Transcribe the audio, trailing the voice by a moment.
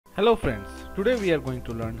Hello friends, today we are going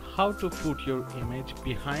to learn how to put your image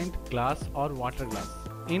behind glass or water glass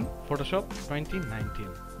in Photoshop 2019.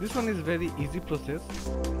 This one is very easy process.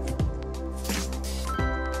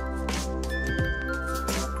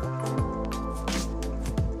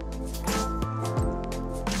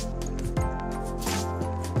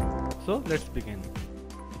 So let's begin.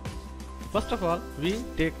 First of all, we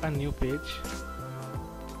take a new page,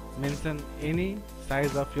 mention any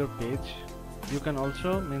size of your page. You can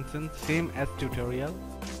also mention same as tutorial.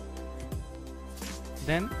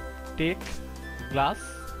 Then take glass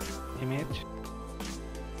image,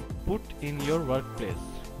 put in your workplace.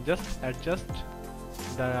 Just adjust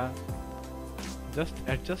the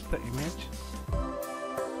image.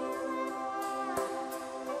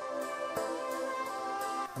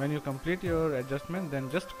 When you complete your adjustment, then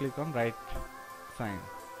just click on right sign.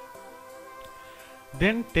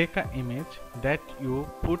 Then take an image that you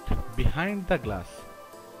put behind the glass.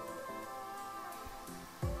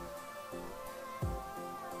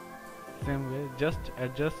 Same way, just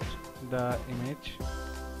adjust the image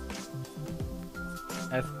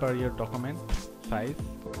as per your document size.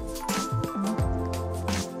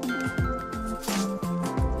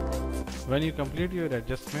 When you complete your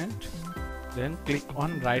adjustment, then click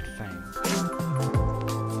on right sign.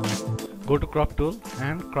 Go to crop tool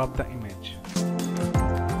and crop the image.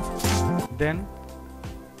 Then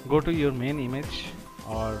go to your main image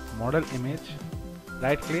or model image,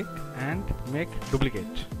 right click and make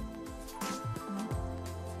duplicate.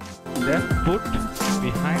 Then put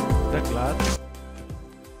behind the glass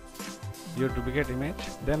your duplicate image.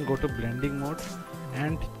 Then go to blending mode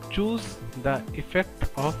and choose the effect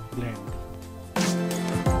of blend.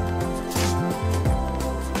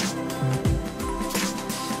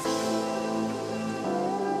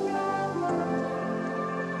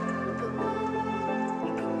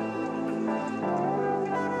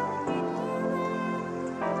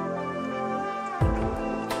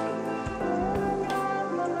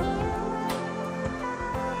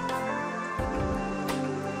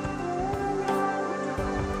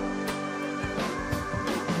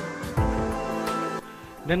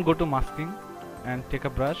 Then go to masking and take a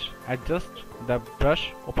brush, adjust the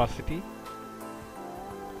brush opacity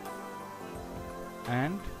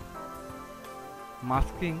and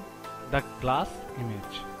masking the glass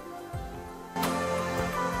image.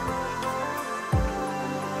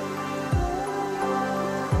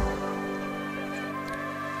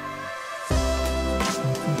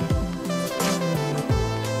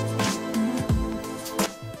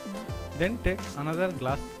 Then take another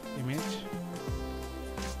glass image,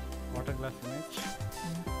 water glass image,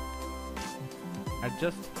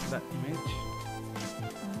 adjust the image,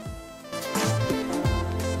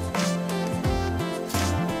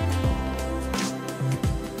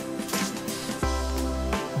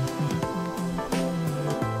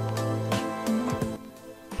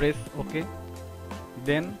 press OK,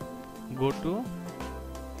 then go to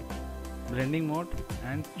blending mode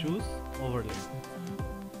and choose overlay.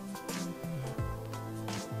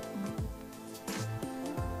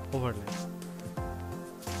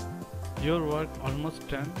 Your work almost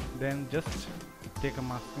done. Then just take a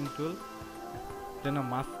masking tool, then a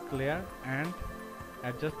mask layer and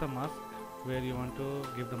adjust the mask where you want to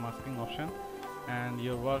give the masking option, and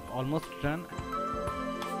your work almost done.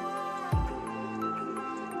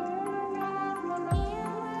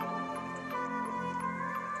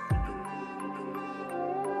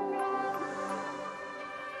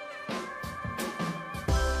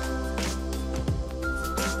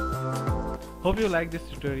 Hope you like this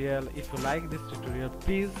tutorial. If you like this tutorial,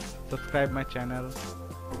 please subscribe my channel.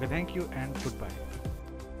 Okay, thank you and goodbye.